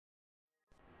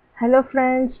Hello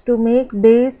friends, to make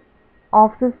base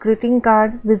of this greeting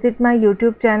card, visit my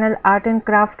YouTube channel Art and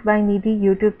Craft by Nidhi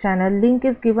YouTube channel. Link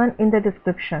is given in the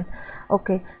description.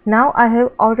 Okay, now I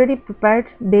have already prepared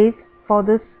base for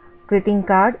this greeting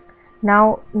card.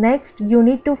 Now next you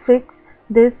need to fix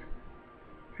this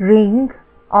ring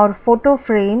or photo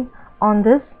frame on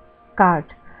this card.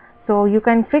 So you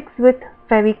can fix with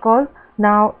Fevicol.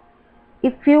 Now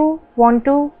if you want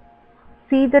to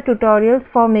see the tutorials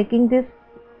for making this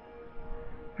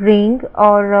ring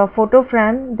or photo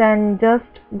frame, then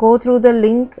just go through the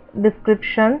link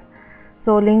description.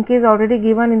 So link is already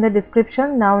given in the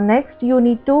description. Now next you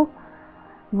need to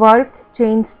work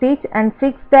chain stitch and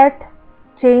fix that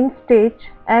chain stitch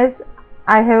as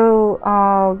I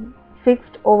have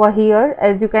fixed over here,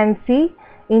 as you can see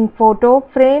in photo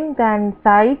frame, then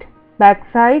side,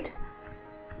 back side.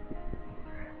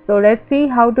 So let's see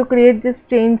how to create this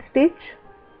chain stitch.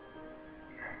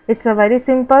 It's a very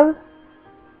simple,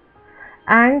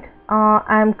 and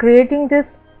I am creating this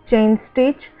chain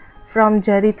stitch from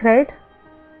jerry thread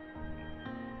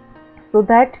so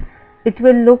that it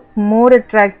will look more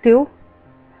attractive.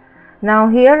 Now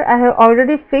here I have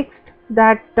already fixed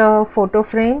that photo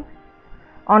frame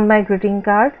on my greeting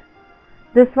card.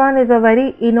 This one is a very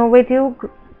innovative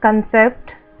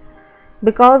concept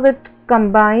because it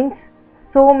combines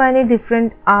so many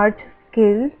different art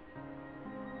skills.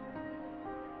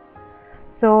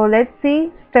 So let's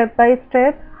see step by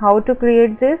step how to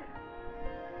create this.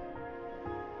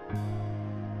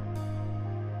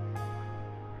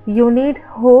 You need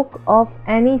hook of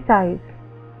any size,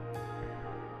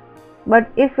 but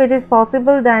if it is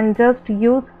possible then just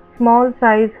use small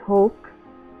size hook.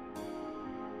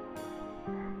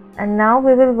 And now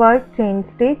we will work chain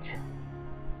stitch.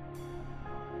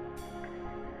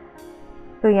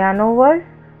 So yarn over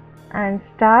and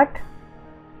start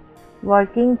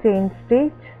working chain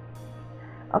stitch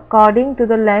according to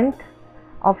the length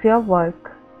of your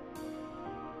work.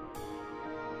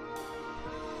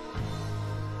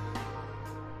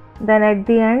 Then at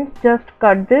the end just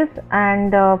cut this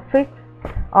and fix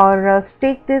or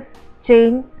stick this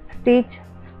chain stitch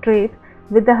straight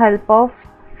with the help of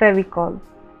Fevicol.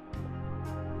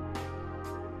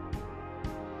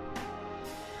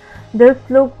 This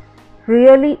looks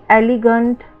really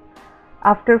elegant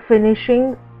after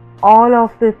finishing all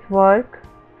of this work.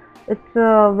 It's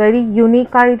a very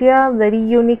unique idea, very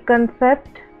unique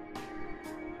concept.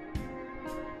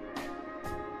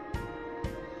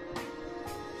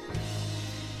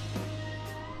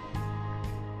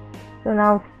 So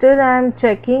now still I am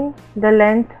checking the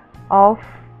length of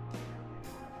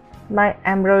my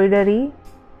embroidery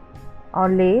or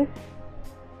lace.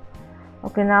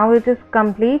 Okay, now it is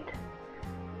complete.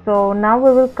 So now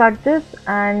we will cut this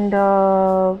and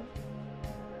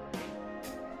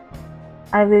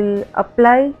I will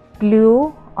apply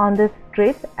glue on this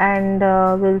strip and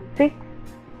will fix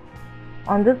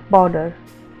on this border.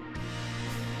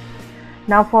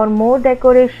 Now for more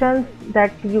decorations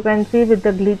that you can see with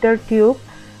the glitter tube.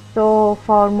 So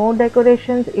for more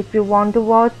decorations, if you want to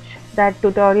watch that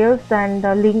tutorials, then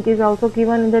the link is also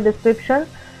given in the description.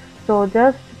 So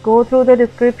just go through the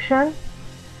description.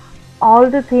 All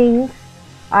the things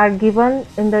are given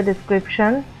in the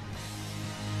description.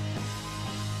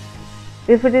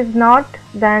 If it is not,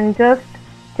 then just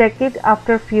check it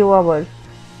after few hours.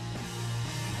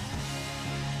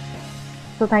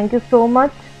 So thank you so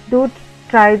much. Do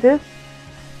try this.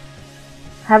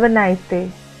 Have a nice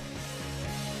day.